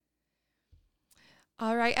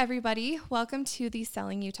All right, everybody. Welcome to the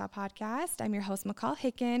Selling Utah podcast. I'm your host, McCall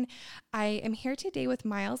Hicken. I am here today with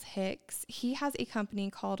Miles Hicks. He has a company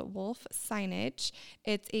called Wolf Signage.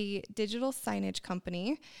 It's a digital signage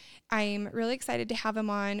company. I'm really excited to have him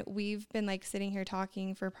on. We've been sitting here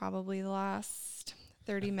talking for probably the last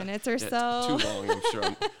 30 minutes or so. Too long, I'm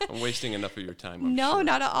sure. I'm wasting enough of your time. No, sure.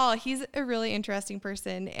 not at all. He's a really interesting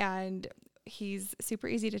person, and he's super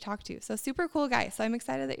easy to talk to. So super cool guy. So I'm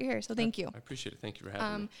excited that you're here. So thank you. I appreciate it. Thank you for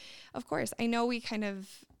having me. Of course. I know we kind of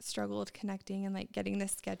struggled connecting and getting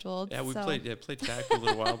this scheduled. Yeah, we played tag for a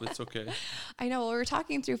little while, but it's okay. I know. Well, we were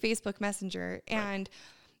talking through Facebook Messenger, and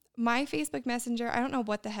my Facebook Messenger, I don't know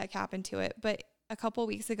what the heck happened to it, but a couple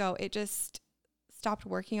weeks ago, it just stopped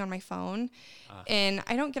working on my phone. And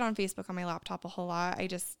I don't get on Facebook on my laptop a whole lot. I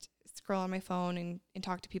just scroll on my phone and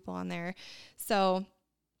talk to people on there. So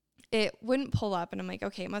it wouldn't pull up, and I'm like,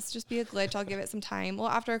 okay, it must just be a glitch. I'll give it some time. Well,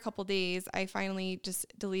 after a couple days, I finally just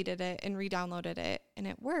deleted it and re-downloaded it, and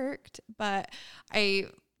it worked. But I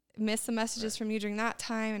missed some messages from you during that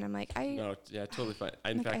time, and I'm like, totally fine.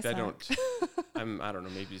 In fact, I don't. I don't know.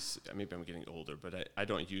 Maybe I'm getting older, but I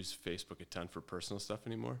don't use Facebook a ton for personal stuff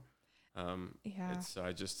anymore. I'm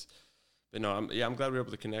glad we're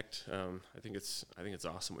able to connect. I think it's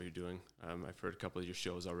awesome what you're doing. I've heard a couple of your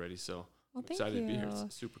shows already, so. Well, I'm excited to be here.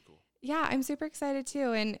 It's super cool. Yeah, I'm super excited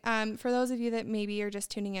too. And for those of you that maybe are just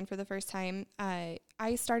tuning in for the first time, I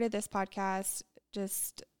started this podcast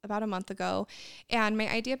just about a month ago. And my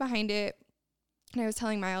idea behind it, and I was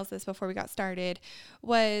telling Miles this before we got started,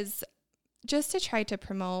 was just to try to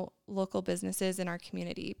promote local businesses in our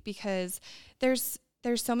community, because there's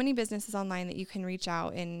so many businesses online that you can reach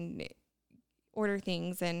out and order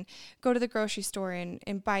things and go to the grocery store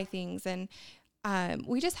and buy things. And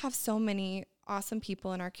we just have so many awesome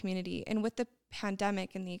people in our community. And with the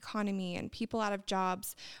pandemic and the economy and people out of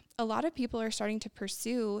jobs, a lot of people are starting to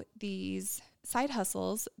pursue these side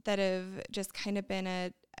hustles that have just kind of been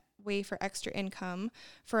a way for extra income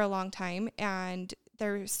for a long time. And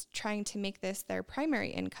they're trying to make this their primary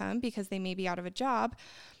income because they may be out of a job.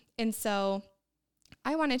 And so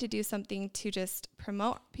I wanted to do something to just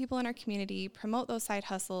promote people in our community, promote those side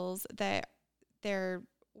hustles that they're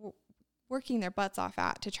working their butts off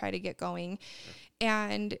at to try to get going,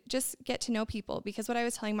 and just get to know people. Because what I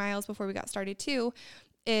was telling Miles before we got started too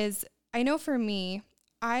is, I know for me,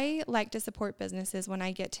 I like to support businesses when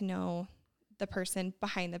I get to know the person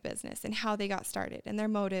behind the business and how they got started and their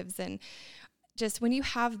motives. And just when you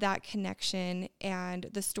have that connection and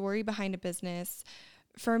the story behind a business,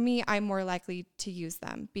 for me, I'm more likely to use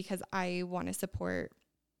them because I want to support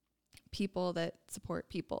people that support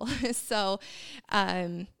people. So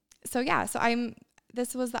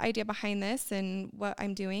this was the idea behind this and what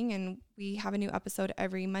I'm doing, and we have a new episode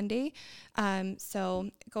every Monday.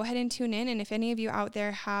 So go ahead and tune in. And if any of you out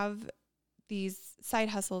there have these side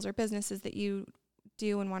hustles or businesses that you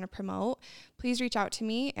do and want to promote, please reach out to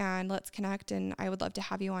me and let's connect. And I would love to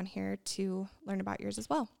have you on here to learn about yours as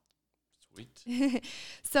well. Sweet.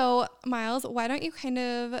 So Miles, why don't you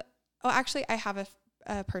I have a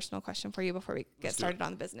personal question for you before we get started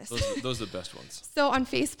on the business. Those are the best ones. So on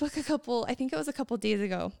Facebook, I think it was a couple days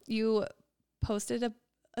ago, you posted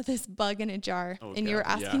this bug in a jar, you were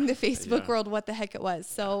asking the Facebook world what the heck it was.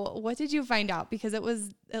 So what did you find out? Because it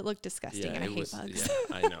looked disgusting, and I hate bugs.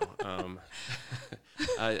 Yeah, I know.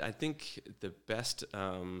 I think the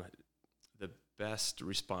best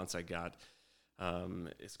response I got,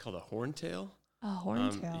 it's called a horntail. A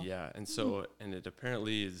horntail. Yeah, and so and it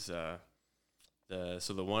apparently is.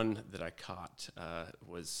 So the one that I caught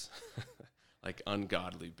was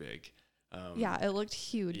ungodly big. It looked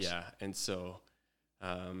huge. Yeah, and so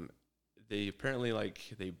they apparently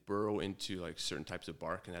they burrow into certain types of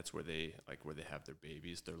bark, and that's where they have their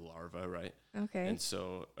babies, their larvae, right? Okay. And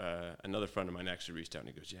so another friend of mine actually reached out and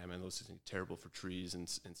he goes, "Yeah, man, those things are terrible for trees and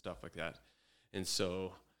stuff like that." And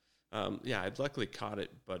so I'd luckily caught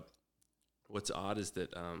it, but what's odd is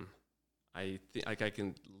that I think I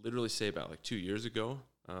can literally say about 2 years ago,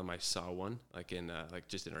 I saw one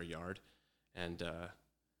just in our yard, and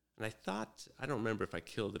I thought, I don't remember if I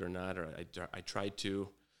killed it or not, or I tried to,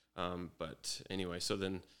 but anyway, so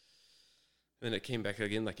then it came back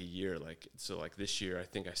again a year, this year I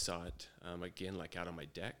think I saw it again out on my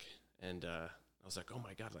deck, and I was like, oh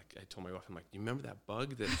my God, I told my wife, I'm like, you remember that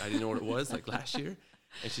bug that I didn't know what it was last year?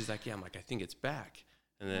 And she's like, yeah. I'm like, I think it's back.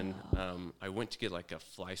 And then I went to get a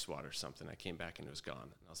fly swat or something. I came back and it was gone.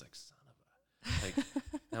 And I was like, son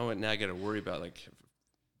of a... now I got to worry about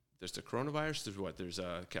there's the coronavirus. There's what? There's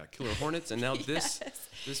killer hornets. And now this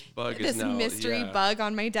bug is now... This mystery bug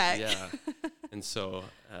on my deck. Yeah. And so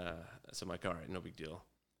I'm like, all right, no big deal.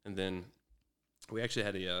 And then we actually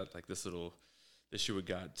had a like this year we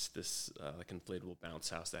got this like inflatable bounce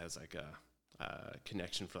house that has like a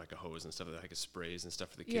connection for like a hose and stuff, like a sprays and stuff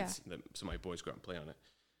for the kids. So my boys go out and play on it.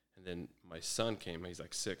 And then my son came, he's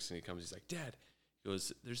like 6, and he comes, he's like, Dad, he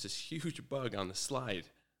goes, there's this huge bug on the slide.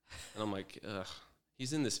 And I'm like, ugh.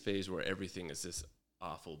 He's in this phase where everything is this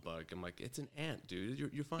awful bug. I'm like, it's an ant, dude.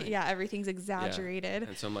 You're fine. Yeah, everything's exaggerated. Yeah.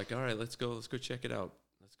 And so I'm like, all right, let's go check it out.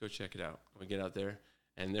 We get out there,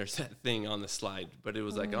 and there's that thing on the slide, but it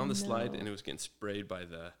was like on the slide, and it was getting sprayed by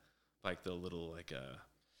the little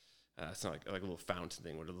it's not like a little fountain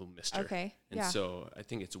thing with a little mister. Okay. And so I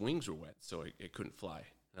think its wings were wet, so it couldn't fly.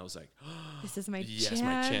 And I was like, oh, this is my chance. Yes,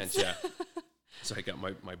 my chance. Yeah. So I got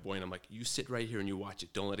my boy, and I'm like, you sit right here and you watch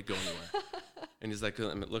it. Don't let it go anywhere. And he's like,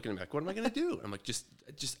 I'm looking at him like, what am I going to do? I'm like, just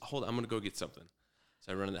hold on. I'm going to go get something.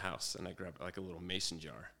 So I run in the house, and I grab like a little mason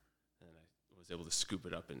jar, and I was able to scoop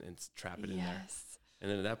it up and trap it in there. And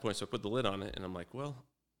then at that point, so I put the lid on it, and I'm like, well,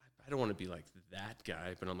 I don't want to be like that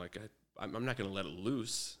guy, but I'm like, I'm not going to let it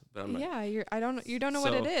loose. But I'm yeah, you don't know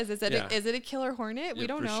what it is. Is it a killer hornet? We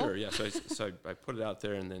don't know. For sure, yeah. So I put it out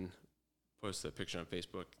there and then posted a picture on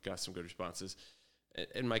Facebook. Got some good responses.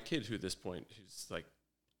 And my kid, who at this point, who's like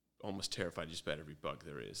almost terrified just about every bug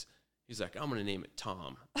there is, he's like, I'm going to name it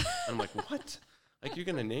Tom. And I'm like, what? Like, you're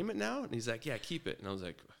going to name it now? And he's like, yeah, keep it. And I was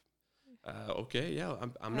like, okay, yeah,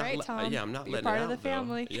 I'm not. Right, Tom. Yeah, I'm not Be letting part it of out, the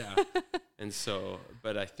family. Though. Yeah. And so,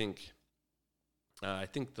 but I think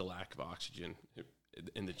the lack of oxygen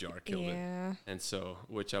in the jar killed it. And so,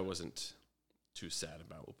 which I wasn't too sad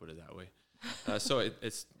about, we'll put it that way. So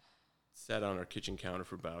it's sat on our kitchen counter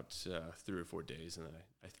for about 3 or 4 days, and then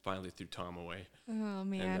I finally threw Tom away. Oh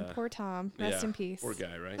man, poor Tom. Rest in peace. Poor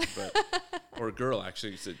guy, right? But or a girl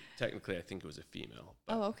actually. So technically, I think it was a female.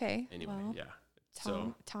 But oh, okay. Anyway, well, yeah.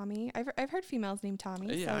 Tommy. I've heard females named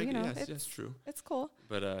Tommy. Yeah, so, that's true. It's cool.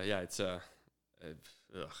 But it's it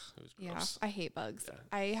was gross. Yeah, I hate bugs. Yeah,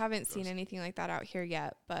 I haven't seen anything like that out here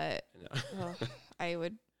yet, but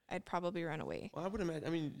I'd probably run away. Well, I would imagine. I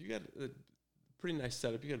mean, you got a pretty nice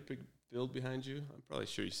setup. You got a big field behind you. I'm probably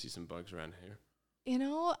sure you see some bugs around here. You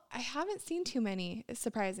know, I haven't seen too many,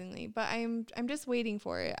 surprisingly, but I'm just waiting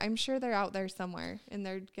for it. I'm sure they're out there somewhere, and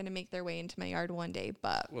they're going to make their way into my yard one day,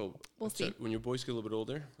 but we'll see. When your boys get a little bit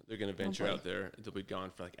older, they're going to venture out there. They'll be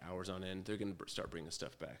gone for like hours on end. They're going to start bringing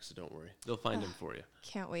stuff back, so don't worry. They'll find them for you.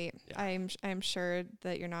 Can't wait. Yeah. I'm sure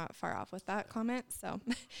that you're not far off with that comment. So,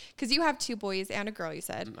 because you have 2 boys and a girl, you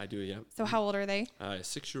said. I do, yeah. So how old are they? A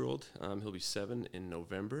 6-year-old. He'll be 7 in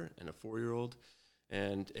November, and a 4-year-old.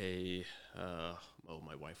 And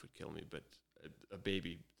my wife would kill me, but a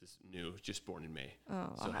baby this new, just born in May. Oh,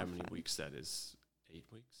 so how many weeks that is? 8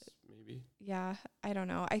 weeks, maybe? Yeah, I don't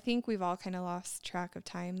know. I think we've all kind of lost track of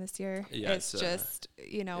time this year. Yeah, it's just,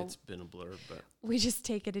 it's been a blur, but we just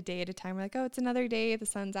take it a day at a time. We're like, oh, it's another day. The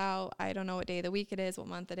sun's out. I don't know what day of the week it is, what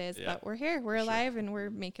month it is, but we're here. We're alive, and we're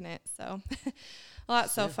making it. So, well,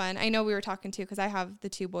 that's so fun. I know we were talking too, because I have the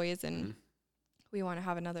 2 boys, and we want to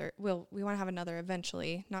have another. We want to have another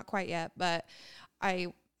eventually. Not quite yet, but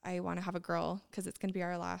I want to have a girl because it's going to be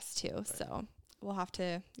our last 2. Right. So you'll have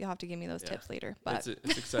to give me those tips later. But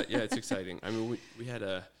it's exciting. Yeah, it's exciting. I mean,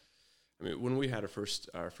 when we had our first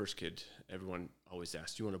kid, everyone always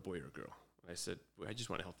asked, "Do you want a boy or a girl?" And I said, well, "I just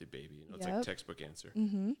want a healthy baby." It's like a textbook answer.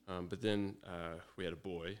 Mm-hmm. But then we had a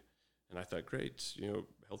boy, and I thought, great,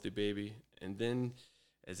 healthy baby. And then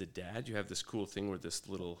as a dad, you have this cool thing where this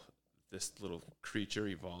little creature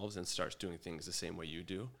evolves and starts doing things the same way you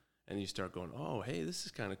do. And you start going, oh, hey, this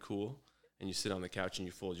is kind of cool. And you sit on the couch and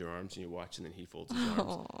you fold your arms and you watch, and then he folds his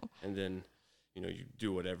arms. And then, you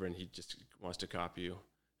do whatever, and he just wants to copy you.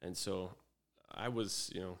 And so I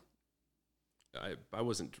was, I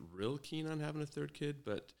wasn't real keen on having a 3rd kid,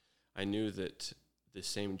 but I knew that the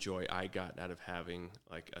same joy I got out of having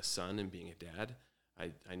like a son and being a dad,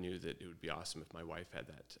 I knew that it would be awesome if my wife had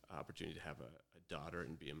that opportunity to have a daughter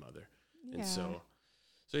and be a mother. Yeah. And so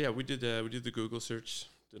yeah, we did the Google search,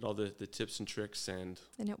 did all the tips and tricks, and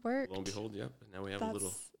it worked. Lo and behold, yep. And now we have a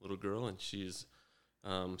little girl, and she's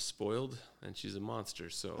spoiled, and she's a monster.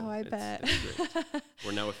 So I bet. It's great.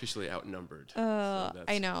 We're now officially outnumbered. So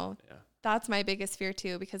I know. Yeah. That's my biggest fear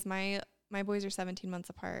too, because my boys are 17 months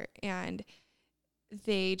apart, and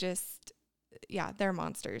they just, they're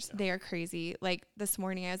monsters. Yeah. They are crazy. Like this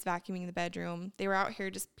morning I was vacuuming the bedroom. They were out here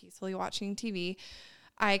just peacefully watching TV.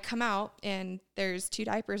 I come out and there's 2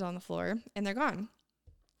 diapers on the floor, and they're gone.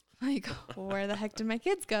 Like, where the heck did my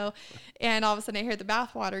kids go? And all of a sudden I hear the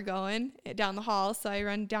bath water going down the hall. So I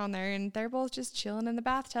run down there, and they're both just chilling in the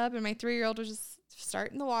bathtub. And my 3-year-old was just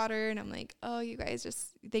starting the water. And I'm like, oh, you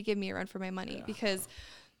guys they give me a run for my money because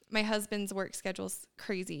my husband's work schedule's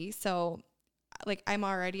crazy. So like I'm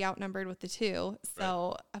already outnumbered with the 2.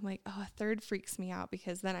 So I'm like, oh, a third freaks me out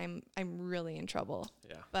because then I'm really in trouble.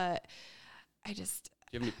 Yeah. But I just.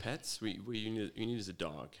 Do you have any pets? You need is a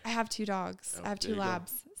dog. I have 2 dogs. Oh, I have 2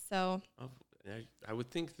 labs. So. I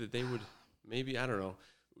would think that they would maybe, I don't know.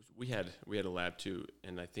 We had a lab too,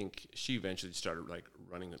 and I think she eventually started like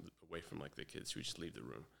running away from like the kids. She would just leave the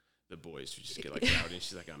room. The boys would just get like rowdy, and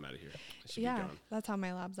she's like, I'm out of here. I should be gone. That's how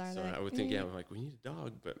my labs are. So I would think, I'm like, we need a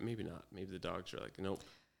dog, but maybe not. Maybe the dogs are like, nope.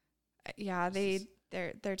 Yeah,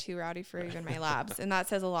 they're too rowdy for even my labs, and that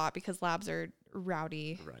says a lot because labs are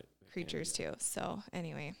rowdy creatures too. So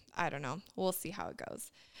anyway, I don't know. We'll see how it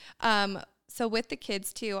goes. So with the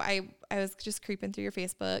kids too, I was just creeping through your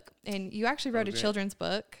Facebook, and you actually wrote a children's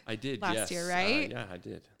book. I did last year, right? Yeah, I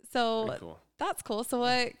did. So very cool. That's cool. So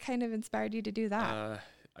what kind of inspired you to do that?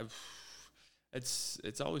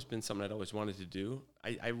 It's always been something I'd always wanted to do.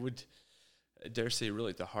 I would dare say really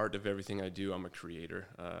at the heart of everything I do, I'm a creator.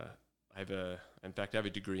 I have a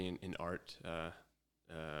degree in art,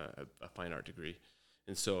 a fine art degree.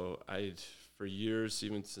 And so for years,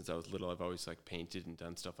 even since I was little, I've always like painted and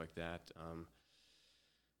done stuff like that.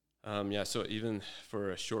 So even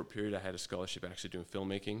for a short period, I had a scholarship actually doing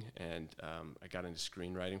filmmaking, and I got into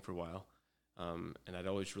screenwriting for a while. And I'd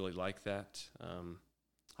always really liked that.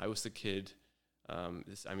 I was the kid,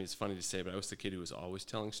 it's funny to say, but I was the kid who was always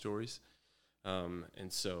telling stories. And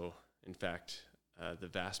so, in fact, the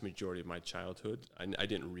vast majority of my childhood, I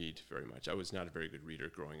didn't read very much. I was not a very good reader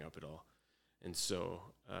growing up at all. And so,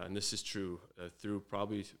 and this is true through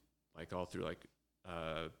probably like all through like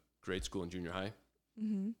grade school and junior high.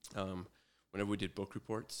 Mm-hmm. Whenever we did book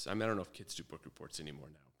reports, I don't know if kids do book reports anymore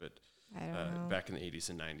now, but I don't know. Back in the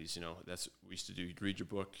 80s and 90s, that's what we used to do. You'd read your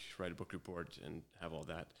book, write a book report, and have all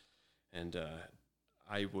that. And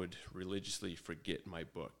I would religiously forget my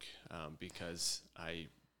book because I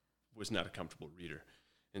was not a comfortable reader.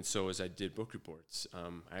 And so as I did book reports,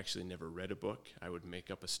 I actually never read a book. I would make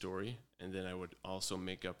up a story, and then I would also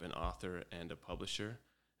make up an author and a publisher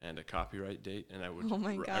and a copyright date, and I would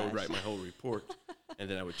I would write my whole report, and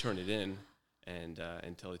then I would turn it in and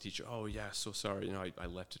tell the teacher, oh yeah, so sorry, I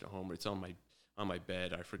left it at home, or it's on my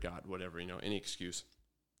bed, I forgot, whatever, any excuse.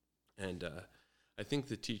 And I think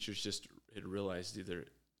the teachers just had realized either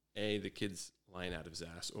A, the kid's lying out of his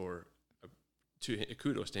ass, or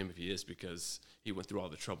kudos to him if he is, because he went through all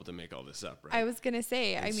the trouble to make all this up, right? I was going to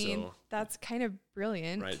say, that's kind of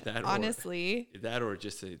brilliant, right? Honestly. Or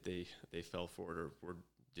just they fell for it or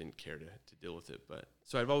didn't care to deal with it. But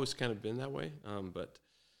so I've always kind of been that way.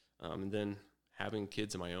 And then having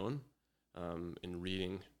kids of my own and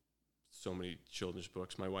reading so many children's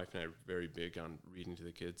books. My wife and I are very big on reading to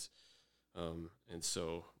the kids. And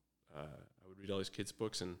so I would read all these kids'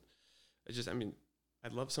 books, and I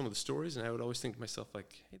love some of the stories, and I would always think to myself,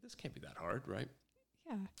 like, hey, this can't be that hard, right?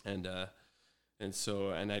 Yeah. And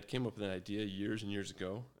so I'd came up with an idea years and years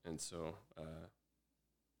ago, and so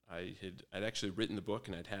I'd actually written the book,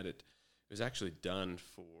 and I'd had it. It was actually done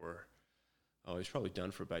for, it was probably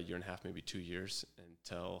done for about a year and a half, maybe 2 years,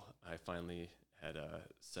 until I finally had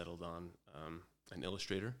settled on an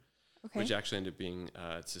illustrator, which actually ended up being,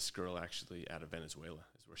 it's this girl actually out of Venezuela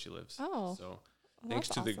is where she lives. Oh. So thanks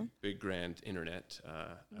to the big grand internet,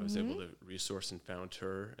 I was able to resource and found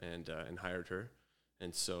her and hired her.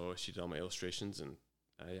 And so she did all my illustrations, and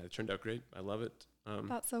it turned out great. I love it.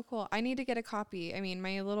 That's so cool. I need to get a copy. I mean,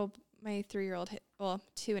 my 3-year-old,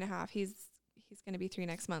 2.5, he's going to be 3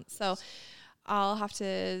 next month. So I'll have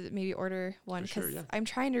to maybe order one, because I'm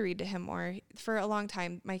trying to read to him more. For a long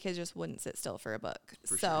time, my kids just wouldn't sit still for a book.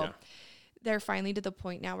 They're finally to the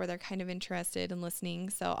point now where they're kind of interested in listening.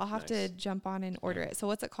 So I'll have to jump on and order it. So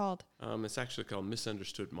what's it called? It's actually called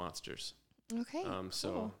Misunderstood Monsters. Okay.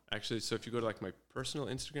 So if you go to like my personal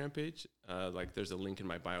Instagram page, like there's a link in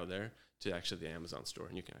my bio there to actually the Amazon store,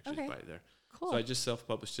 and you can actually buy it there. Cool. So I just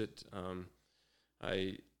self-published it.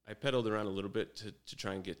 I peddled around a little bit to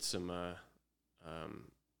try and get some a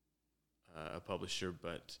publisher,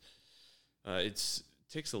 but it's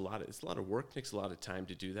a lot of work, takes a lot of time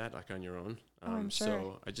to do that, like on your own. I'm sure.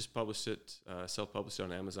 So I just published it, self-published it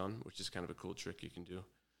on Amazon, which is kind of a cool trick you can do.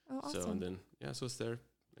 Oh, awesome. So and then so it's there.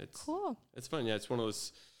 It's cool. It's fun. Yeah, it's one of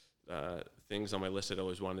those things on my list I'd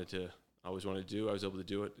always wanted to do. I was able to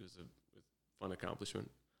do it. It was a fun accomplishment.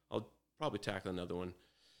 I'll probably tackle another one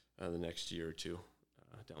the next year or two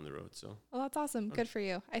down the road. So. Well, that's awesome. Good for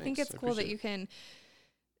you. I think it's cool that you can,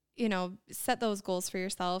 set those goals for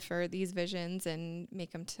yourself or these visions and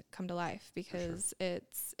make them come to life, because it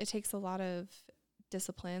takes a lot of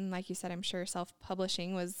discipline. Like you said, I'm sure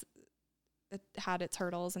self-publishing it had its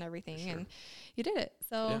hurdles and everything, and you did it.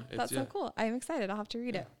 So that's so cool. I'm excited. I'll have to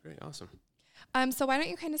read it. Great. Awesome. So why don't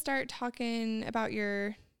you kind of start talking about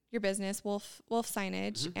your business, Wolf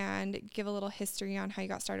Signage, and give a little history on how you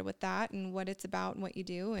got started with that and what it's about and what you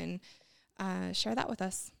do, and share that with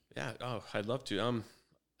us. Yeah. Oh, I'd love to.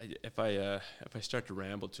 If I start to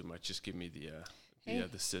ramble too much, just give me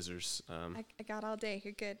the scissors. I got all day.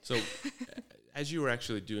 You're good. So, as you were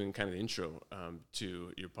actually doing kind of the intro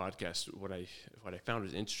to your podcast, what I found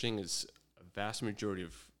was interesting is a vast majority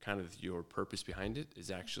of kind of your purpose behind it is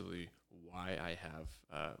actually why I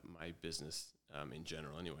have my business in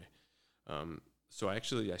general. Anyway, so I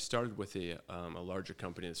started with a larger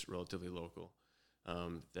company that's relatively local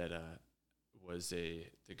that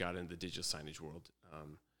got into the digital signage world.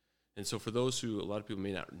 And so for those who, a lot of people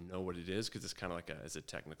may not know what it is, because it's kind of like as a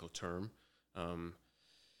technical term,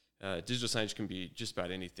 digital signage can be just about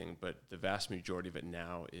anything, but the vast majority of it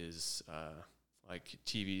now is like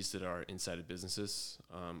TVs that are inside of businesses,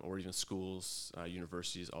 or even schools,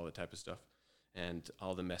 universities, all that type of stuff. And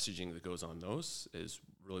all the messaging that goes on those is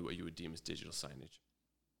really what you would deem as digital signage.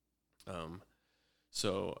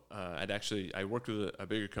 So I worked with a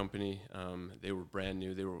bigger company. They were brand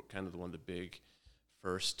new. They were kind of one of the big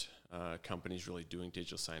first companies really doing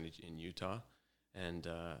digital signage in Utah. And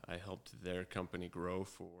I helped their company grow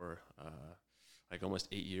for like almost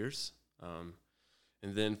 8 years. And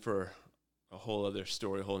then for a whole other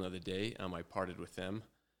story, a whole another day, I parted with them.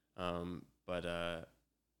 But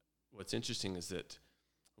what's interesting is that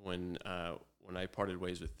when I parted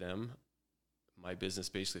ways with them, my business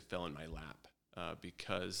basically fell in my lap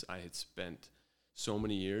because I had spent so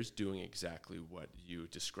many years doing exactly what you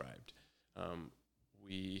described.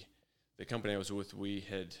 The company I was with, we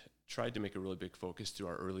had tried to make a really big focus through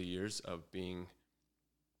our early years of being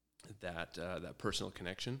that personal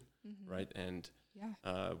connection, right? And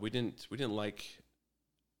we didn't like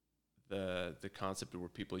the concept where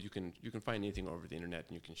people you can find anything over the internet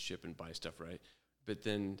and you can ship and buy stuff, right? But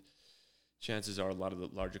then chances are a lot of the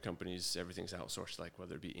larger companies, everything's outsourced, like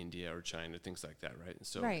whether it be India or China, things like that, right? And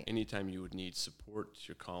so anytime you would need support,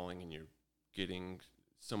 you're calling and you're getting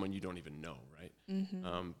someone you don't even know, right?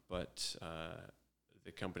 But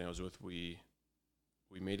the company I was with, we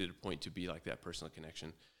made it a point to be like that personal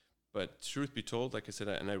connection. But truth be told, like I said,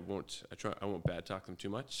 I won't bad talk them too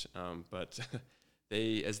much. But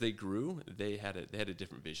as they grew, they had a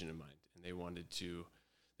different vision in mind, and they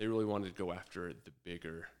really wanted to go after the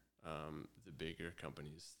bigger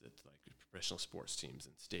companies that like professional sports teams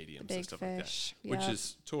and stadiums and stuff like that, which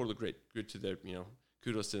is totally great. Good to their,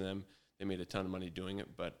 kudos to them. They made a ton of money doing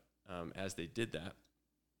it, but as they did that,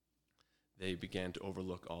 they began to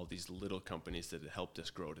overlook all these little companies that had helped us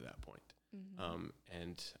grow to that point.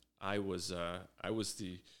 And I was the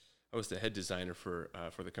head designer for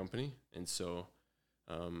the company, and so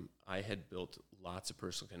I had built lots of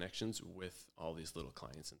personal connections with all these little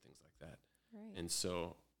clients and things like that. Right. And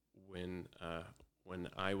so when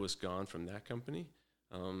I was gone from that company,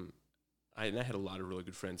 I had a lot of really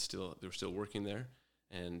good friends still. They were still working there,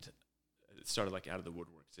 and it started like out of the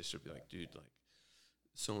woodworks. They should be like, dude, like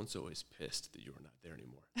so-and-so is pissed that you're not there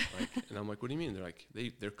anymore. Like, and I'm like, what do you mean? They're like,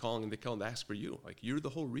 they're calling and they call and ask for you. Like, you're the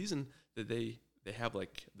whole reason that they have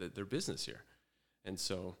like their business here. And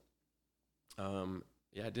so,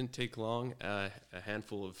 it didn't take long. A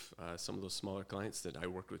handful of some of those smaller clients that I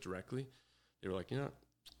worked with directly, they were like,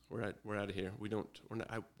 we're out of here. We're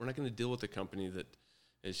not going to deal with a company that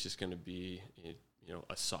is just going to be,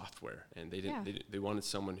 a software. And they wanted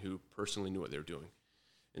someone who personally knew what they were doing.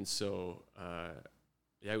 And so,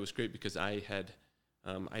 it was great because I had,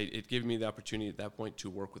 it gave me the opportunity at that point to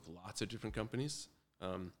work with lots of different companies.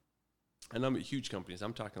 And I'm at huge companies.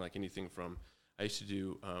 I'm talking like anything from, I used to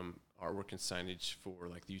do artwork and signage for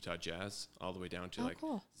like the Utah Jazz, all the way down to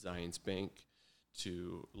Zions Bank,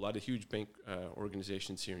 to a lot of huge bank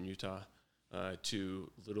organizations here in Utah,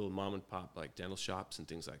 to little mom and pop like dental shops and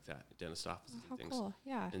things like that, dentist offices and things. Cool.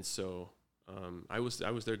 Yeah. And so I was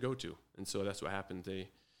their go-to, and so that's what happened.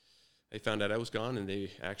 They found out I was gone, and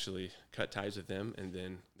they actually cut ties with them, and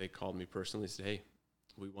then they called me personally and said, "Hey,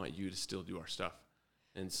 we want you to still do our stuff."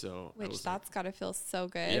 And so that's got to feel so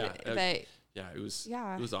good. It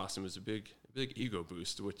was awesome. It was a big ego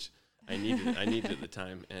boost, which I needed at the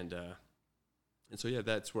time, and so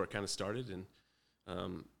that's where it kind of started,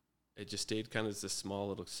 and it just stayed kind of as a small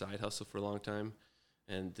little side hustle for a long time,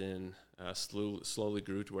 and then slowly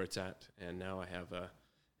grew to where it's at, and now I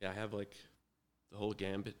have like the whole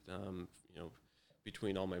gambit,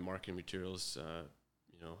 between all my marketing materials,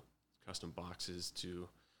 custom boxes to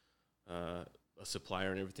a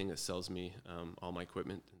supplier and everything that sells me all my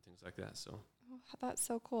equipment and things like that. So that's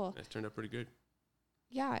so cool. It turned out pretty good.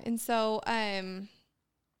 Yeah, and so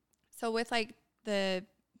so with like the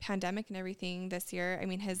pandemic and everything this year, I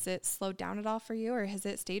mean, has it slowed down at all for you, or has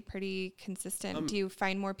it stayed pretty consistent? Do you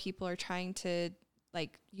find more people are trying to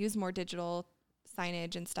like use more digital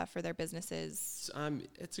signage and stuff for their businesses?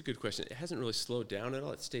 It's a good question. It hasn't really slowed down at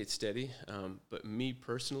all. It stayed steady. But me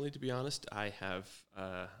personally, to be honest, I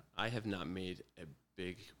have not made a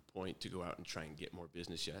big point to go out and try and get more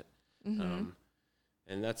business yet. Mm-hmm.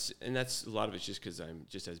 And that's a lot of it's just because I'm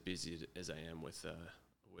just as busy as I am with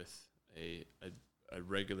a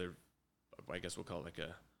regular, I guess we'll call it like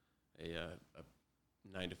a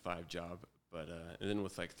 9-to-5 job, but and then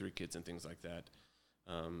with like 3 kids and things like that.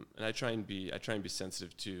 And I try and be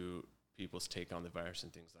sensitive to people's take on the virus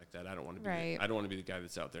and things like that. I don't want to be I don't want to be the guy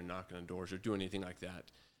that's out there knocking on doors or doing anything like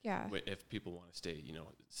that. Yeah. If people want to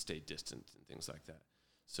stay distant and things like that.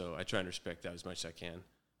 So I try and respect that as much as I can.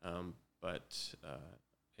 I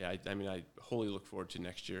mean, I wholly look forward to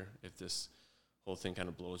next year if this whole thing kind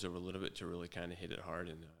of blows over a little bit to really kind of hit it hard.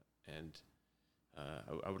 And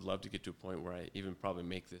I would love to get to a point where I even probably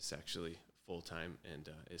make this actually full time and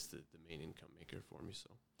it's the main income maker for me.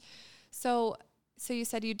 So you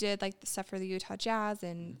said you did like the stuff for the Utah Jazz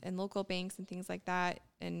and local banks and things like that,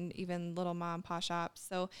 and even little mom and pop shops.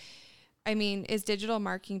 So, I mean, is digital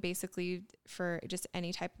marketing basically for just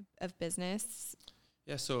any type of business?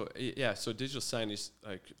 Yeah. So digital signage,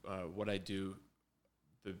 like what I do,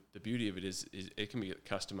 the beauty of it is it can be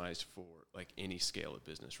customized for like any scale of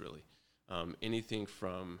business, really. Anything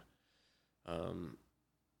from,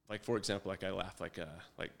 like for example, like I laugh like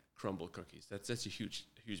Crumble cookies. That's a huge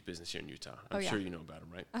business here in Utah. I'm sure you know about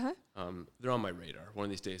them, right? Uh-huh. They're on my radar. One of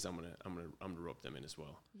these days, I'm gonna rope them in as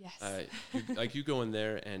well. Yes. You go in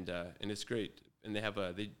there and it's great. And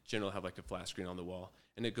they generally have like a flat screen on the wall,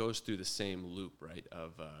 and it goes through the same loop, right?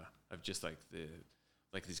 Of just like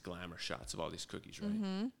these glamour shots of all these cookies, right?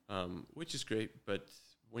 Mm-hmm. Which is great, but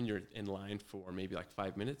when you're in line for maybe like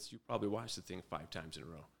 5 minutes, you probably watch the thing 5 times in a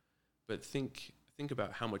row. But think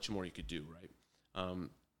about how much more you could do, right?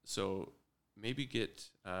 So maybe get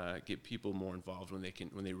people more involved when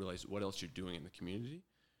they realize what else you're doing in the community.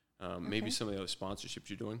 Maybe some of the other sponsorships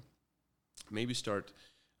you're doing. Maybe start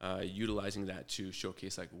utilizing that to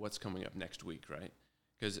showcase like what's coming up next week, right?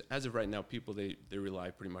 Because as of right now, people they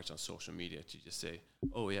rely pretty much on social media to just say,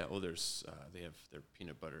 there's they have their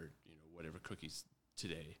peanut butter, whatever cookies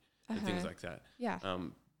today and things like that. Yeah.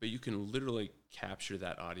 But you can literally capture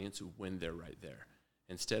that audience when they're right there,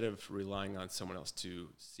 instead of relying on someone else to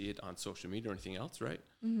see it on social media or anything else, right?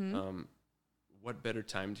 Mm-hmm. What better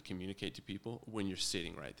time to communicate to people when you're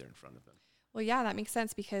sitting right there in front of them? Well, yeah, that makes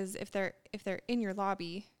sense, because if they're in your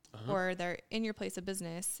lobby or they're in your place of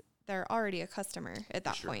business, they're already a customer at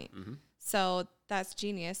that point. Mm-hmm. So that's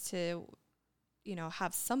genius to,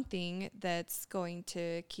 have something that's going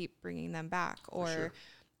to keep bringing them back, or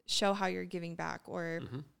show how you're giving back, or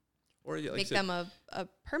make them a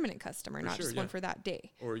permanent customer, not just one for that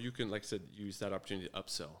day. Or you can, like I said, use that opportunity to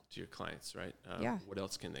upsell to your clients, right? What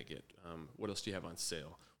else can they get? What else do you have on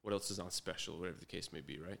sale? What else is on special? Whatever the case may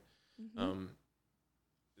be, right? Mm-hmm.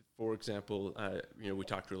 For example, we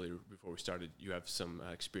talked earlier before we started, you have some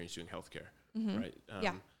experience doing healthcare, right?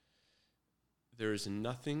 There is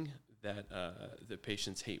nothing that the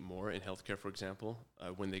patients hate more in healthcare, for example,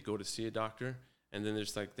 when they go to see a doctor, and then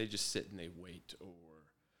there's like, they just sit and they wait. Or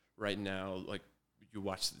right now, like you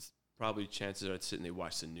watch this, probably chances are I'd sit and they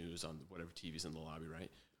watch the news on whatever TV's in the lobby,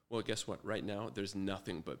 right? Well, guess what? Right now, there's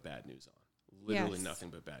nothing but bad news on. Literally nothing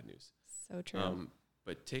but bad news. So true.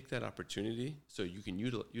 But take that opportunity, so you can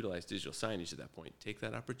utilize digital signage at that point. Take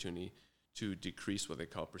that opportunity to decrease what they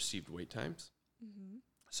call perceived wait times. Mm-hmm.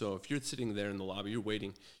 So if you're sitting there in the lobby, you're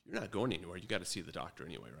waiting, you're not going anywhere. You got to see the doctor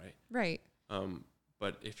anyway, right? Right.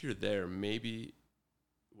 But if you're there, maybe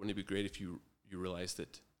wouldn't it be great if you realize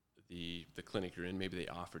that the clinic you're in, maybe they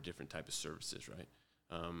offer different type of services, right?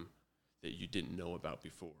 That you didn't know about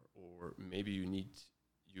before, or maybe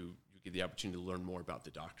you get the opportunity to learn more about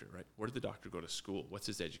the doctor, right? Where did the doctor go to school? What's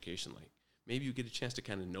his education like? Maybe you get a chance to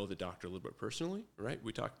kind of know the doctor a little bit personally, right?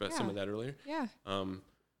 We talked about some of that earlier. Yeah.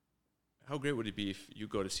 How great would it be if you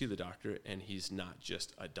go to see the doctor and he's not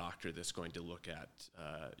just a doctor that's going to look at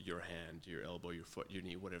your hand, your elbow, your foot, your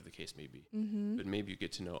knee, whatever the case may be. Mm-hmm. But maybe you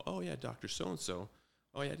get to know, Dr. So-and-so.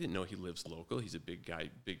 Oh, yeah, I didn't know he lives local. He's a big guy,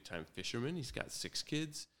 big-time fisherman. He's got 6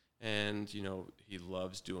 kids. And, he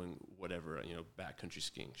loves doing whatever, backcountry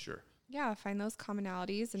skiing, sure. Yeah, find those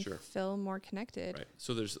commonalities and feel more connected. Right.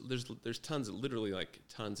 So there's tons of, literally like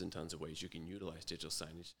tons and tons of ways you can utilize digital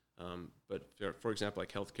signage. But for example,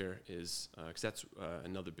 like healthcare is, because that's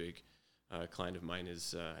another big client of mine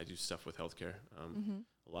is I do stuff with healthcare.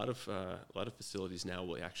 A lot of facilities now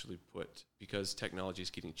will actually put, because technology is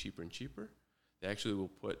getting cheaper and cheaper, they actually will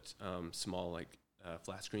put small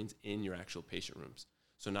flat screens in your actual patient rooms.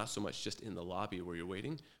 So not so much just in the lobby where you're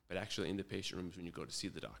waiting, but actually in the patient rooms when you go to see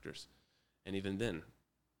the doctors. And even then,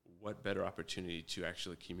 what better opportunity to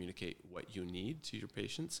actually communicate what you need to your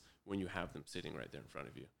patients when you have them sitting right there in front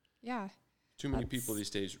of you? Yeah. Too many people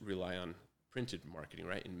these days rely on printed marketing,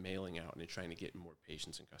 right? And mailing out and trying to get more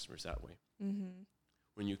patients and customers that way. Mm-hmm.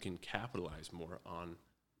 When you can capitalize more on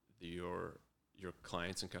your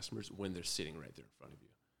clients and customers when they're sitting right there in front of you.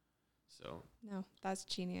 So no, that's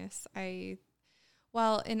genius. And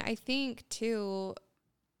I think too,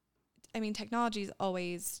 I mean, technology is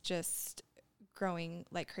always just growing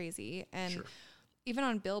like crazy. And sure. Even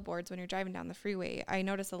on billboards, when you're driving down the freeway, I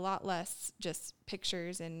notice a lot less just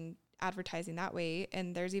pictures and advertising that way.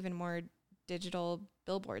 And there's even more digital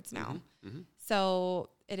billboards now. Mm-hmm. Mm-hmm. So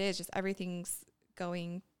it is just everything's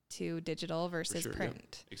going to digital versus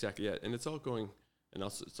print. Yeah. Exactly. Yeah. And it's all going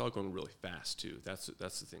really fast too. That's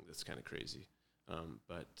the thing that's kind of crazy.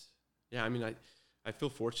 But yeah, I mean, I feel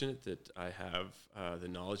fortunate that I have the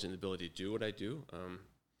knowledge and the ability to do what I do.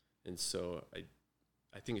 And so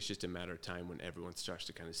I think it's just a matter of time when everyone starts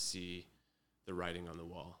to kind of see the writing on the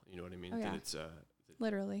wall. You know what I mean? Oh, yeah. That it's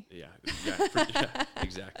literally. Yeah. Yeah,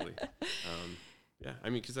 exactly. Yeah. I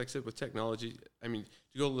mean, because like I said, with technology, I mean,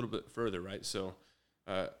 to go a little bit further, right? So,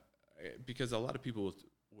 because a lot of people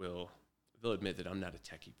they'll admit that I'm not a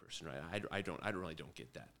techie person, right? I really don't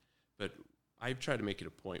get that. But I try to make it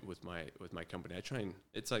a point with my company. I try and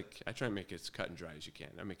make it as cut and dry as you can.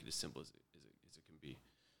 I make it as simple as it can be.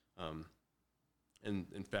 And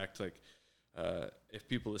in fact, if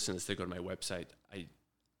people listen to this, they go to my website.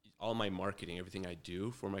 All my marketing, everything I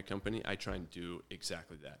do for my company, I try and do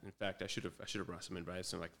exactly that. In fact, I should have brought some in, but I have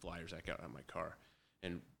some flyers I got on my car,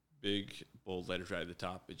 and big bold letters right at the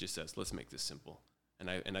top. It just says, "Let's make this simple."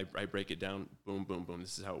 And I break it down. Boom, boom, boom.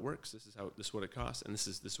 This is how it works. This is what it costs, and this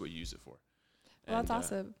is what you use it for. Well, that's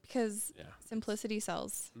awesome because simplicity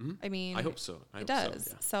sells. Mm-hmm. I mean, I hope so. It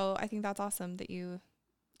does. So I think that's awesome that you.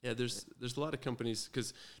 Yeah, there's a lot of companies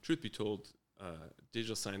because, truth be told,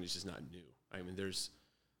 digital signage is not new. I mean, there's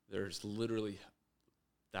literally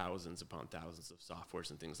thousands upon thousands of softwares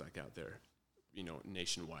and things like out there,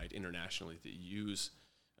 nationwide, internationally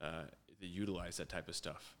that utilize that type of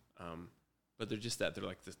stuff. But they're just that they're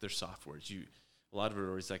they're softwares. A lot of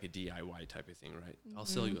it is like a DIY type of thing, right? Mm-hmm. I'll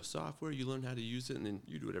sell you a software, you learn how to use it, and then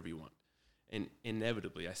you do whatever you want. And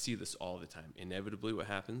inevitably, I see this all the time. Inevitably, what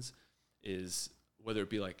happens is whether it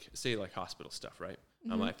be say hospital stuff, right?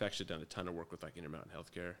 Mm-hmm. I've actually done a ton of work with Intermountain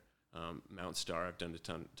Healthcare, Mount Star. I've done a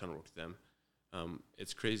ton of work with them.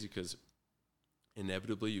 It's crazy because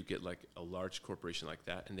inevitably you get a large corporation like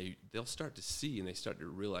that, and they'll start to see and they start to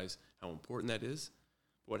realize how important that is.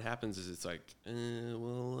 What happens is it's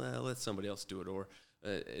let somebody else do it, or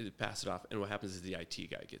pass it off. And what happens is the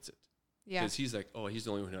IT guy gets it. Yeah. Because he's he's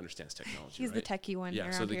the only one who understands technology. He's right? the techie one.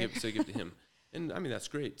 Yeah. So they here. give it to him. And I mean, that's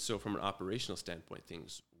great. So from an operational standpoint,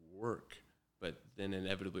 things work. But then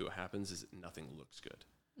inevitably what happens is nothing looks good.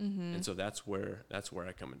 Mm-hmm. And so that's where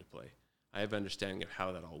I come into play. I have understanding of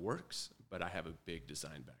how that all works, but I have a big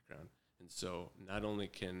design background. And so not only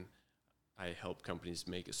can I help companies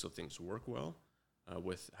make it so things work well,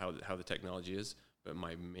 with how the technology is, but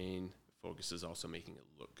my main focus is also making it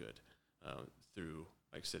look good through,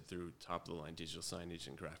 like I said, through top of the line digital signage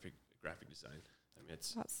and graphic design. I mean,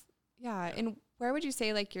 yeah. And where would you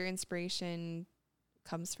say your inspiration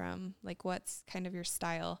comes from? What's kind of your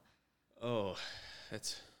style? Oh,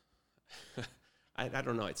 that's I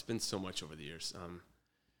don't know. It's been so much over the years.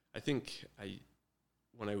 I think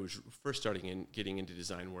when I was first getting into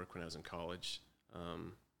design work when I was in college.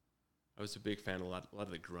 I was a big fan of a lot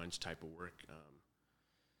of the grunge type of work,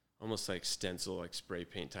 almost like stencil, spray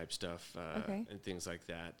paint type stuff, and things like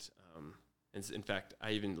that. And in fact,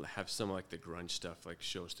 I even have some the grunge stuff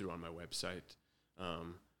shows through on my website.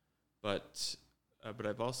 But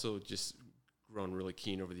I've also just grown really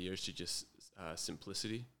keen over the years to just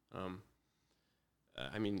simplicity.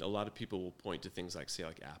 I mean, a lot of people will point to things say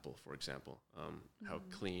Apple, for example, how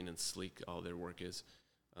clean and sleek all their work is.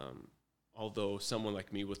 Although someone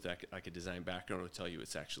like me with a design background will tell you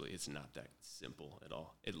it's not that simple at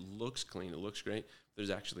all. It looks clean, it looks great. There's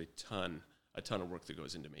actually a ton of work that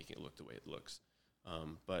goes into making it look the way it looks.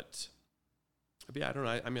 But yeah, I don't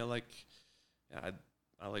know. I mean,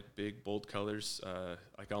 I like big, bold colors.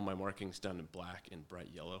 All my marketing's done in black and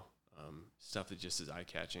bright yellow, stuff that just is eye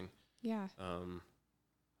catching. Yeah.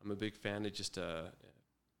 I'm a big fan of just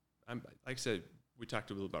like I said, we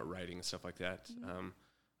talked a little about writing and stuff like that. Mm-hmm.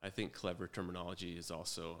 I think clever terminology is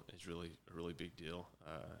really a really big deal.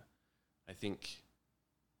 I think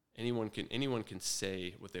anyone can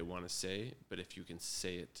say what they want to say, but if you can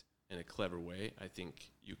say it in a clever way, I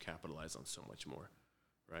think you capitalize on so much more,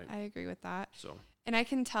 right? I agree with that. So, and I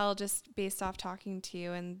can tell just based off talking to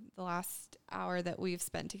you and the last hour that we've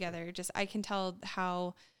spent together, just I can tell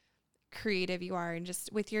how creative you are, and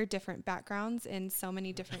just with your different backgrounds in so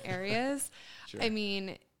many different areas. sure. I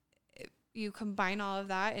mean, you combine all of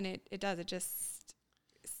that, and it just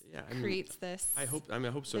creates this. I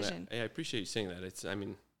hope so. I appreciate you saying that. It's, I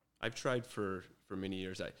mean, I've tried for many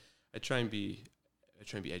years. I try and be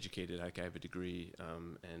educated. Like, I have a degree,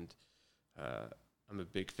 and I'm a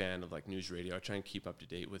big fan of like news radio. I try and keep up to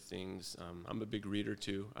date with things. I'm a big reader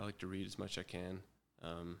too. I like to read as much as I can.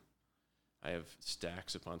 I have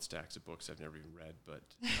stacks upon stacks of books I've never even read, but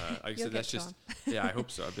like I said, that's just I hope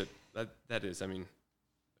so. But that is, I mean,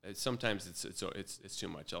 sometimes it's too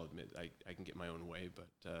much. I'll admit I can get my own way, but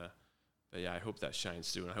yeah, I hope that shines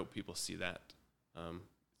through, and I hope people see that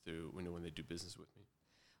through when they do business with me.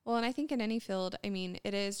 Well, and I think in any field, I mean,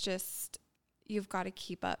 it is just you've got to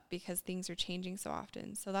keep up because things are changing so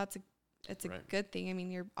often. So it's a good thing. I mean,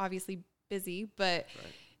 you're obviously busy, but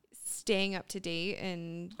staying up to date,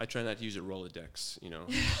 and I try not to use a Rolodex,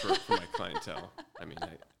 for my clientele. I mean,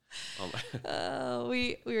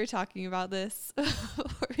 we were talking about this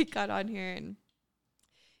before we got on here, and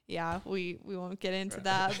we won't get into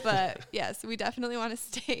that, but yes, we definitely want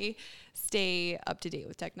to stay up to date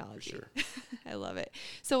with technology. For sure. I love it.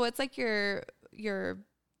 So what's like your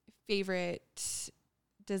favorite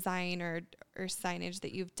design or signage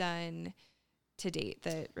that you've done to date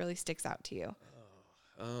that really sticks out to you?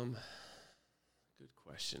 Good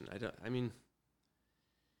question.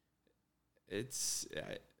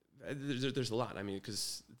 There's a lot. I mean,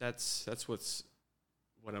 because that's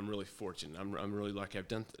what I'm really fortunate. I'm really lucky. I've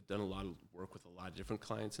done a lot of work with a lot of different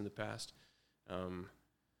clients in the past.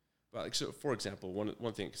 But like, so for example,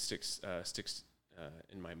 one thing sticks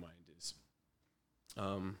in my mind is,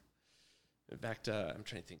 back to, I'm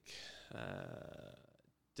trying to think,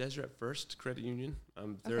 Deseret First Credit Union.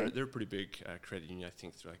 They're a pretty big credit union, I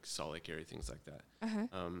think, through like Salt Lake area, things like that.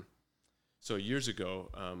 Uh-huh. So years ago,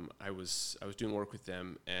 I was doing work with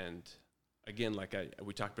them, and again, like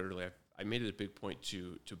we talked about earlier, I made it a big point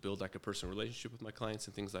to build like a personal relationship with my clients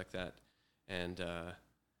and things like that, and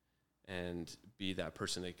be that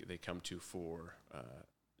person they come to for,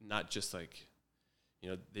 not just like,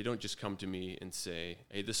 they don't just come to me and say,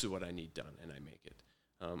 hey, this is what I need done, and I make it.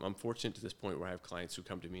 I'm fortunate to this point where I have clients who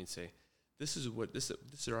come to me and say, this is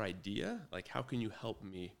our idea. Like, how can you help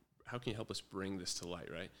me? How can you help us bring this to light,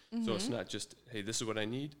 right? Mm-hmm. So it's not just, hey, this is what I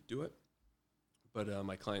need, do it. But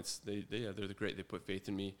my clients, they're great. They put faith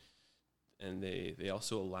in me, and they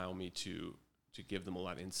also allow me to give them a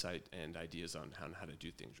lot of insight and ideas on how to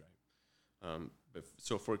do things right.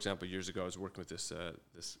 So for example, years ago, I was working with this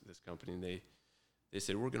company, and they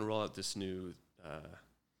said, we're going to roll out this new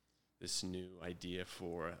idea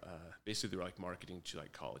for basically they were like marketing to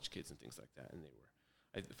like college kids and things like that. And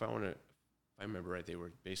if I remember right, they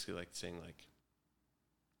were basically like saying like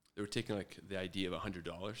they were taking like the idea of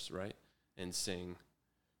 $100, right, and saying,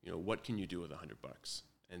 what can you do with $100?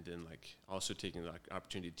 And then like also taking the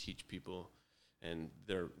opportunity to teach people and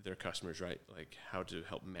their customers, right, like how to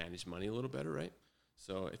help manage money a little better, right?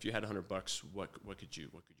 So if you had $100, what could you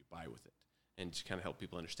buy with it, and to kind of help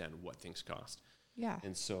people understand what things cost. Yeah.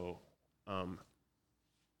 And so,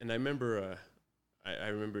 and I remember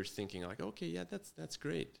thinking like, okay, yeah, that's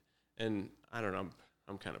great. And I don't know,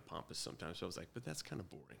 I'm kind of pompous sometimes, so I was like, but that's kind of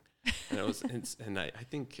boring. And I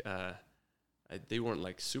think they weren't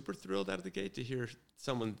like super thrilled out of the gate to hear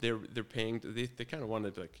someone they're paying. They kind of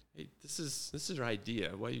wanted to be like, hey, this is our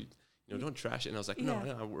idea. Why you don't trash it. And I was like,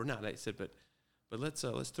 no, we're not. I said, but let's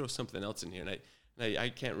throw something else in here. And I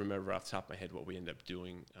can't remember off the top of my head what we ended up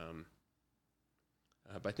doing.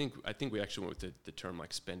 But I think we actually went with the term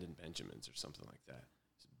like spend in Benjamins or something like that,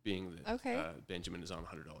 being that Benjamin is on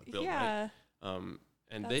 $100 bill, right?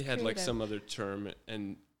 And they had creative. Like some other term,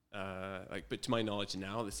 and but to my knowledge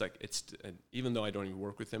now, it's like even though I don't even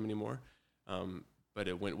work with them anymore, but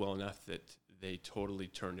it went well enough that they totally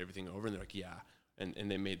turned everything over, and they're like, yeah,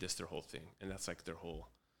 and they made this their whole thing, and that's like their whole.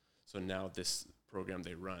 So now this program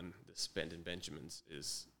they run, the Spend in Benjamins,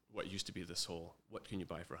 is what used to be this whole what can you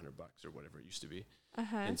buy for $100 or whatever it used to be.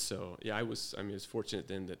 Uh-huh. And so yeah, I was fortunate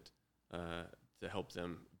then that to help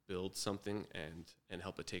them build something and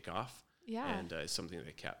help it take off. Yeah. And it's something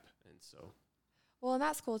they kept. And so. Well, and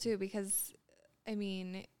that's cool too, because I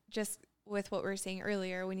mean, just with what we were saying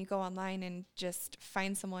earlier, when you go online and just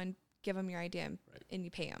find someone, give them your idea and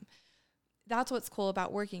you pay them. That's what's cool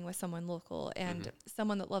about working with someone local and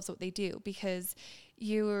someone that loves what they do, because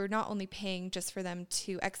you're not only paying just for them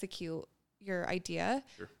to execute your idea,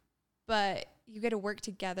 Sure. but you get to work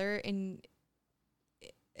together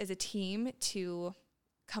as a team to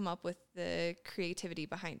come up with the creativity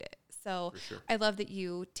behind it. So For sure. I love that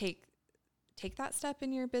you take that step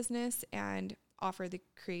in your business and offer the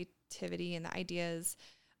creativity and the ideas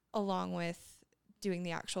along with doing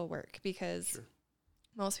the actual work, because Sure.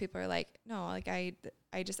 most people are like, no, like I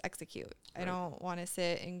just execute. Right. I don't want to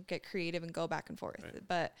sit and get creative and go back and forth. Right.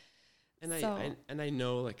 But And so, I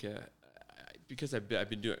know, like, because I've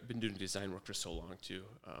been doing design work for so long too.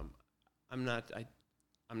 I'm not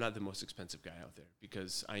the most expensive guy out there,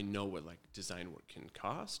 because I know what like design work can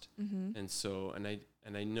cost. mm-hmm. And so, and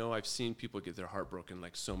I know I've seen people get their heart broken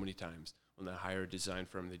like so many times when they hire a design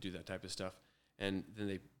firm, they do that type of stuff, and then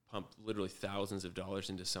they pump literally thousands of dollars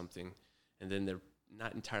into something, and then they're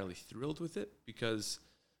not entirely thrilled with it, because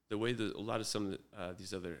the way that a lot of some of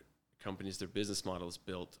these other companies, their business model is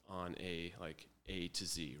built on a like A to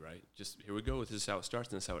Z, right? Just here we go, this is how it starts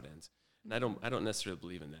and this is how it ends. And I don't necessarily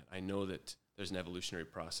believe in that. I know that there's an evolutionary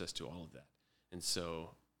process to all of that. And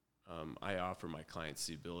so I offer my clients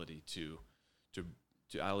the ability to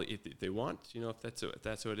if they want, if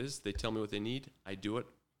that's what it is, they tell me what they need, I do it,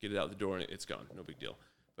 get it out the door, and it's gone, no big deal.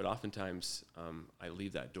 But oftentimes I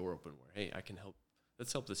leave that door open where, hey, I can help.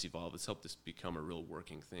 Let's help this evolve. Let's help this become a real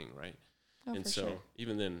working thing, right? Oh, and for so sure.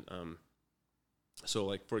 even then, so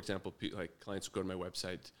like for example, like clients go to my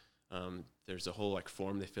website. There's a whole like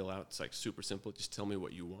form they fill out. It's like super simple. Just tell me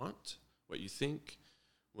what you want, what you think,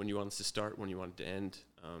 when you want us to start, when you want it to end,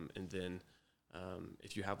 and then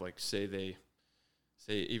if you have like say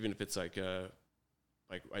even if it's like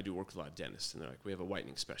I do work with a lot of dentists, and they're like, we have a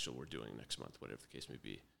whitening special we're doing next month, whatever the case may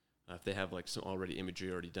be. If they have like some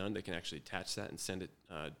imagery already done, they can actually attach that and send it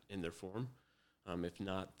in their form. If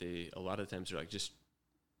not, a lot of times they're like, just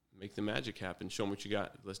make the magic happen, show them what you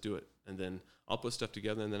got, let's do it. And then I'll put stuff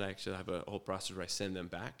together, and then I actually have a whole process where I send them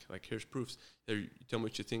back, like, here's proofs. Here, you tell me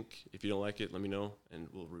what you think. If you don't like it, let me know, and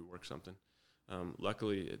we'll rework something.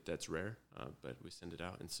 Luckily, that's rare, but we send it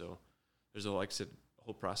out. And so there's like I said, a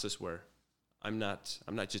whole process where I'm not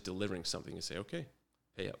just delivering something and say, okay,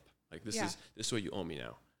 pay up. Like this is what you owe me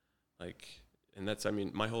now. Like, and that's, I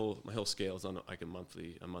mean, my whole scale is on like a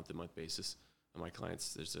month-to-month basis. And my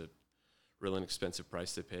clients, there's a real inexpensive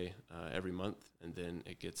price they pay every month, and then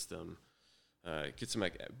it gets them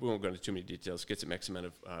like, we won't go into too many details, gets them X amount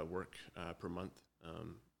of work per month.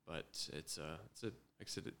 But it's like I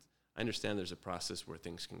said, I understand there's a process where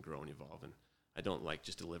things can grow and evolve, and I don't like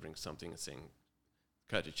just delivering something and saying,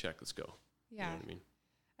 cut a check, let's go. Yeah. You know what I mean?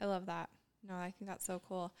 I love that. No, I think that's so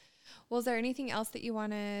cool. Well, is there anything else that you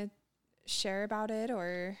want to share about it,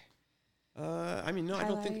 or? I mean, no, highlight?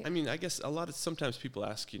 I don't think, I mean, I guess sometimes people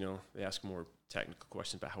ask, they ask more technical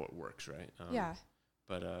questions about how it works, right? Yeah.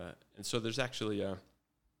 But, and so there's actually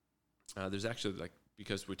like,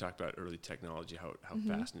 because we talked about early technology, how Mm-hmm.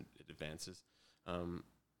 fast it advances.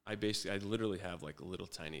 I literally have like little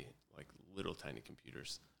tiny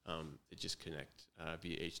computers. They just connect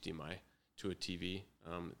via HDMI to a TV.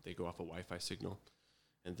 They go off a Wi-Fi signal,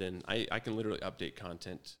 and then I can literally update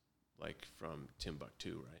content like from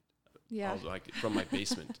Timbuktu, right? Yeah. Like from my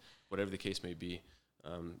basement, whatever the case may be.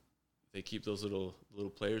 They keep those little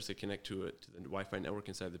players. They connect to the Wi-Fi network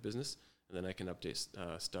inside the business, and then I can update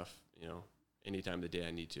stuff, any time of the day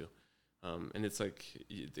I need to. And it's like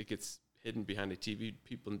it gets hidden behind a TV.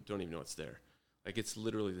 People don't even know it's there. Like, it's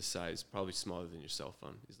literally the size, probably smaller than your cell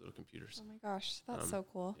phone, these little computers. Oh my gosh, that's so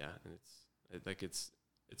cool. Yeah, and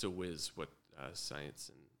it's a whiz what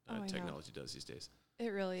science Oh, I and know. technology does these days. It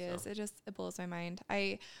really is. So. It blows my mind.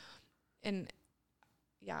 I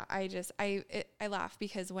laugh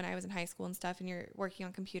because when I was in high school and stuff, and you're working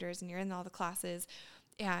on computers and you're in all the classes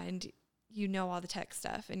and you know all the tech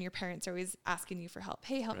stuff, and your parents are always asking you for help.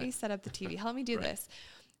 Hey, help me set up the TV. Help me do Right. this.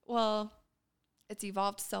 Well, it's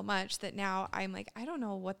evolved so much that now I'm like, I don't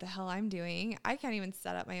know what the hell I'm doing. I can't even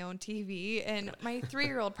set up my own TV. And my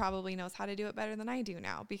 3-year-old probably knows how to do it better than I do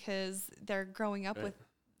now, because they're growing up with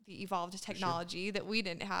the evolved technology that we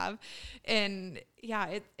didn't have. And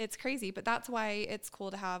yeah, it's crazy, but that's why it's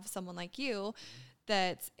cool to have someone like you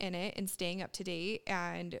that's in it and staying up to date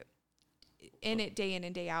and in it day in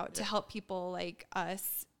and day out to help people like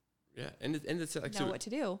us Yeah, and it's like, know what to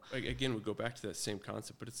do. Like, again, we go back to that same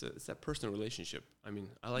concept, but it's that personal relationship. I mean,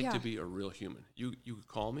 I like to be a real human. You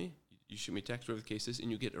call me, you shoot me a text, whatever the case is, and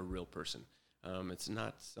you get a real person. It's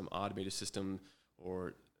not some automated system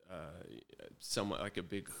or somewhat like a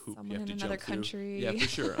big hoop Someone you have in to another jump through. country. Yeah, for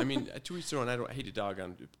sure. I mean, to each their own. I hate to dog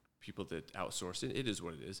on people that outsource it. It is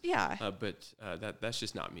what it is. Yeah. But that's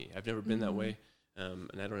just not me. I've never been that way.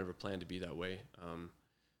 And I don't ever plan to be that way.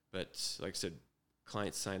 But like I said,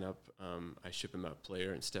 clients sign up, I ship them out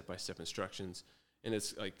player and step-by-step instructions, and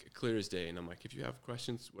it's like clear as day. And I'm like, if you have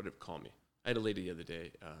questions, whatever, call me. I had a lady the other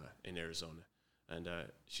day in Arizona, and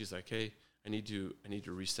she's like, hey, I need to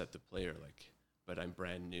reset the player, like, but I'm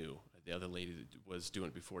brand new. The other lady that was doing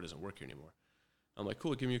it before doesn't work here anymore. I'm like,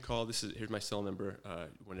 cool, give me a call. Here's my cell number.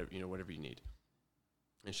 Whatever you need.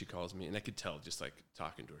 And she calls me, and I could tell just like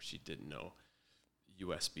talking to her, she didn't know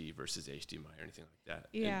USB versus HDMI or anything like that.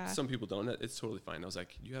 Yeah. And some people don't. It's totally fine. I was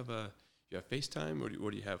like, you have FaceTime,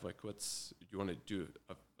 or do you have like you want to do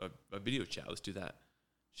a video chat? Let's do that.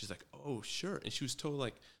 She's like, oh, sure. And she was totally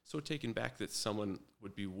like so taken back that someone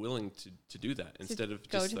would be willing to do that instead of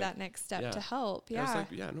go just to like, that next step yeah. to help. And I Yeah. was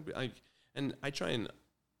like, yeah, I try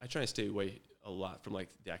and stay away a lot from like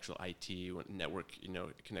the actual IT network,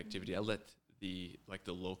 connectivity. I let the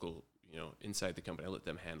local, inside the company, I let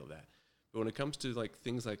them handle that. But when it comes to like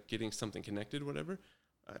things like getting something connected, whatever,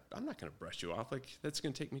 I'm not going to brush you off. Like that's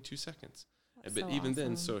going to take me 2 seconds. But so even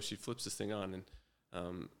then, awesome. so she flips this thing on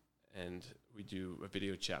and we do a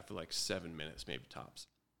video chat for like 7 minutes, maybe tops.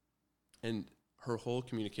 And her whole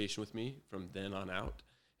communication with me from then on out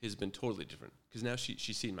has been totally different because now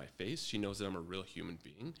she's seen my face. She knows that I'm a real human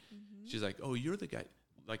being. Mm-hmm. She's like, oh, you're the guy.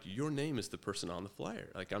 Like your name is the person on the flyer.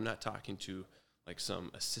 Like I'm not talking to like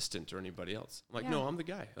some assistant or anybody else. I'm like, no, I'm the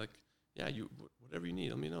guy. Like, yeah, whatever you need,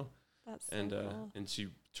 let me know. That's so and cool. And she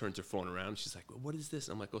turns her phone around. She's like, well, what is this?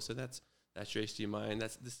 I'm like, oh, so that's your HDMI, and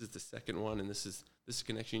this is the second one, and this is the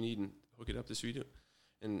connection you need, and hook it up. This is what you do.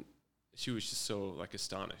 And she was just so like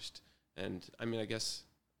astonished. And I mean, I guess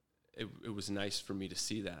it was nice for me to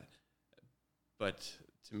see that. But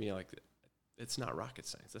to me, like, it's not rocket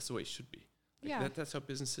science. That's the way it should be. Like that's how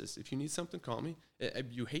business is. If you need something, call me. If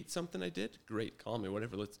you hate something I did, great, call me.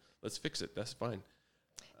 Whatever, let's fix it. That's fine.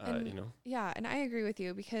 Yeah, and I agree with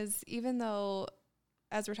you because even though,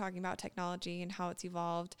 as we're talking about technology and how it's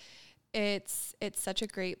evolved, it's such a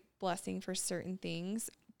great blessing for certain things,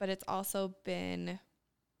 but it's also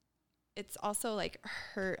like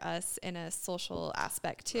hurt us in a social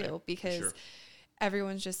aspect too, right, because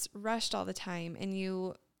everyone's just rushed all the time, and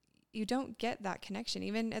you don't get that connection.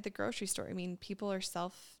 Even at the grocery store, I mean, people are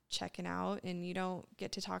self-checking out, and you don't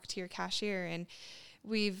get to talk to your cashier, and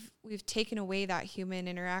we've taken away that human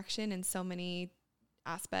interaction in so many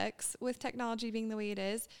aspects with technology being the way it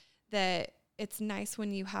is, that it's nice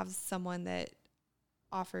when you have someone that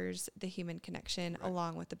offers the human connection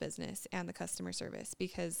along with the business and the customer service,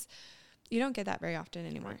 because you don't get that very often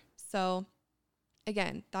anymore. Right. So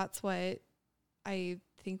again, that's what I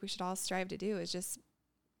think we should all strive to do, is just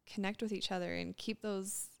connect with each other and keep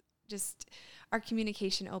our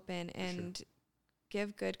communication open and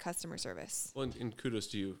give good customer service. Well, and kudos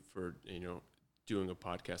to you for, doing a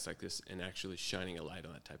podcast like this and actually shining a light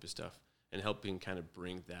on that type of stuff and helping kind of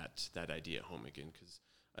bring that idea home again. Because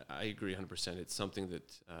I agree 100%. It's something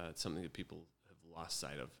that people have lost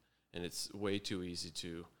sight of, and it's way too easy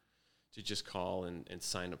to just call and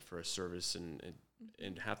sign up for a service and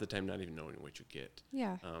half the time not even knowing what you get.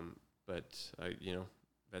 Yeah. But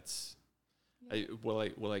that's,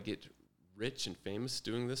 will I get rich and famous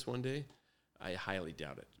doing this one day? I highly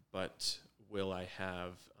doubt it. But will I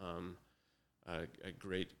have a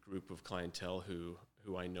great group of clientele who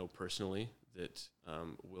I know personally that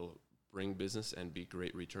will bring business and be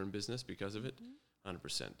great return business because of it?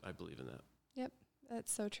 100%. I believe in that. Yep.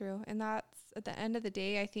 That's so true. And that's, at the end of the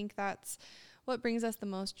day, I think that's what brings us the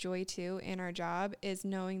most joy too in our job, is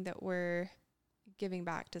knowing that we're giving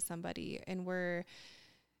back to somebody and we're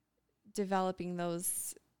developing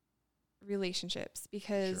those relationships.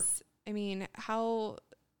 Because I mean, I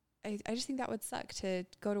just think that would suck to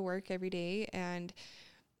go to work every day and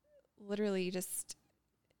literally just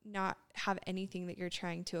not have anything that you're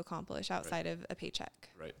trying to accomplish outside of a paycheck.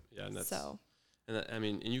 Right. Yeah. And that's,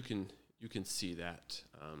 and you can see that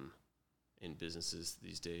in businesses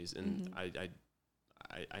these days. And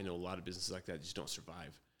I know a lot of businesses like that just don't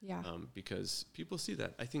survive. Yeah. Because people see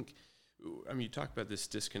that. You talk about this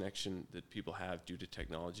disconnection that people have due to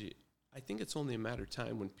technology. I think it's only a matter of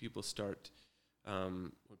time when people start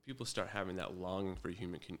having that longing for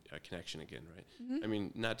human connection again, right? Mm-hmm. I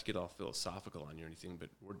mean, not to get all philosophical on you or anything, but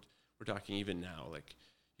we're talking even now. Like,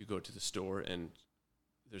 you go to the store and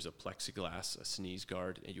there's a plexiglass, a sneeze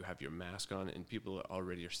guard, and you have your mask on, and people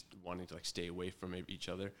already are wanting to like stay away from each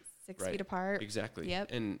other, 6 feet apart. Exactly.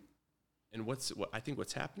 Yep. And what I think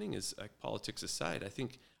what's happening is, like, politics aside, I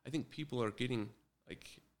think people are getting like,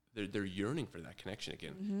 they're yearning for that connection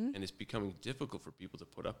again. Mm-hmm. And it's becoming difficult for people to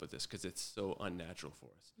put up with this because it's so unnatural for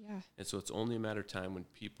us. Yeah. And so it's only a matter of time when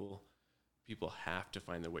people have to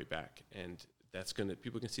find their way back. And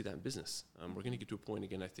people can see that in business. We're going to get to a point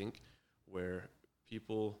again, I think, where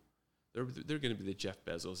people, they're going to be the Jeff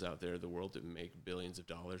Bezos out there of the world that make billions of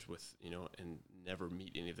dollars with, and never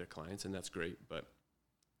meet any of their clients. And that's great. But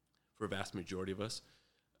for a vast majority of us,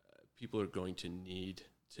 people are going to need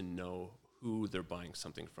to know who they're buying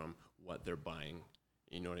something from, what they're buying.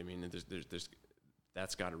 You know what I mean? And there's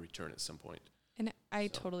that's got to return at some point. And I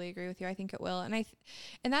totally agree with you. I think it will. And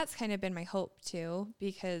and that's kind of been my hope too,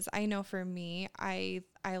 because I know for me, I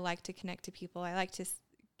like to connect to people. I like to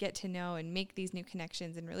get to know and make these new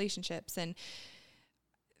connections and relationships. And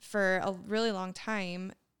for a really long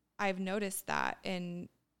time, I've noticed that in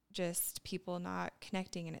just people not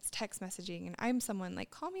connecting, and it's text messaging. And I'm someone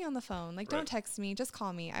like, call me on the phone. Like, don't text me, just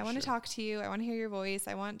call me. I want to talk to you. I want to hear your voice.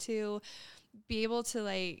 I want to be able to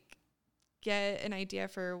like get an idea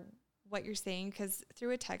for what you're saying, because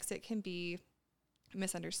through a text it can be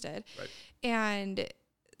misunderstood. Right. And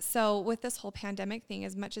so with this whole pandemic thing,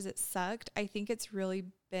 as much as it sucked, I think it's really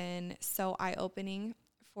been so eye-opening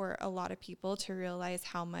for a lot of people to realize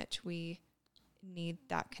how much we need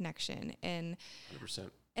that connection. And 100%.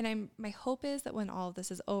 And my hope is that when all of this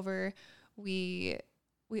is over, we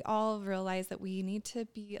all realize that we need to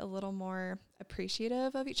be a little more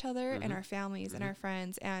appreciative of each other and our families and our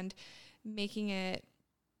friends, and making it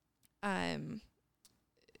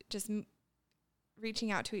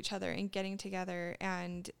reaching out to each other and getting together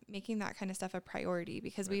and making that kind of stuff a priority,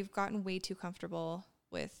 because we've gotten way too comfortable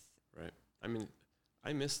with. Right. I mean,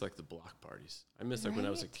 I miss like the block parties. I miss like when I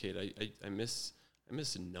was a kid, I miss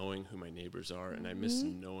knowing who my neighbors are, and I miss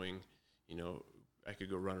knowing, I could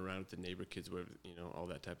go run around with the neighbor kids, whatever, all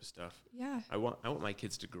that type of stuff. Yeah. I want my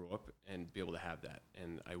kids to grow up and be able to have that.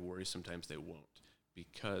 And I worry sometimes they won't,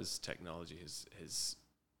 because technology has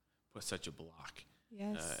put such a block.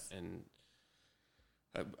 Yes. And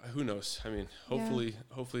who knows? I mean, hopefully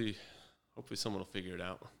someone will figure it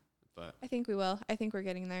out. But I think we will. I think we're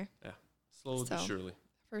getting there. Yeah, slowly but surely.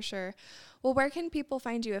 For sure. Well, where can people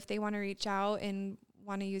find you if they want to reach out and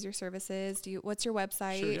want to use your services? What's your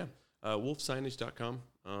website? Sure, yeah. wolfsignage.com,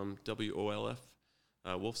 WOLF,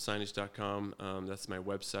 wolfsignage.com. That's my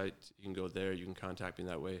website. You can go there. You can contact me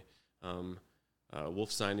that way.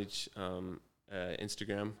 Wolf Signage,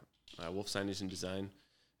 Instagram, Wolf Signage and Design.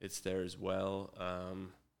 It's there as well.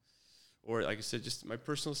 Or like I said, just my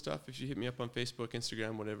personal stuff. If you hit me up on Facebook,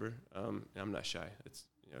 Instagram, whatever, I'm not shy. It's,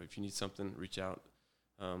 if you need something, reach out.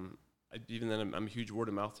 Even then, I'm a huge word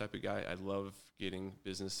of mouth type of guy. I love getting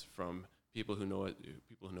business from people who know it,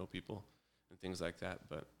 people who know people, and things like that.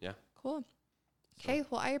 But yeah. Cool. Okay.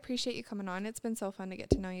 Well, I appreciate you coming on. It's been so fun to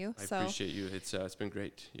get to know you. I appreciate you. It's been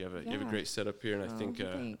great. You have a great setup here, and I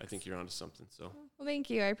think you're onto something. So. Well,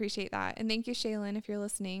 thank you. I appreciate that, and thank you, Shaylin, if you're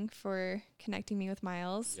listening, for connecting me with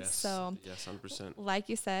Miles. Yes. So. Yes, 100%. Like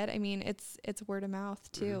you said, I mean, it's word of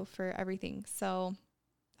mouth too for everything. So.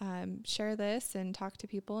 Share this and talk to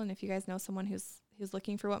people. And if you guys know someone who's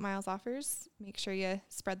looking for what Miles offers, make sure you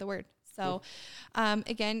spread the word. So,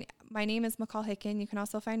 again, my name is McCall Hicken. You can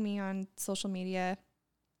also find me on social media.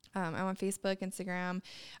 I'm on Facebook, Instagram.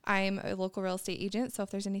 I'm a local real estate agent. So if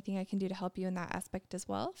there's anything I can do to help you in that aspect as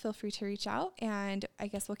well, feel free to reach out. And I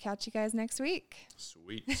guess we'll catch you guys next week.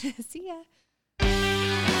 Sweet. See ya.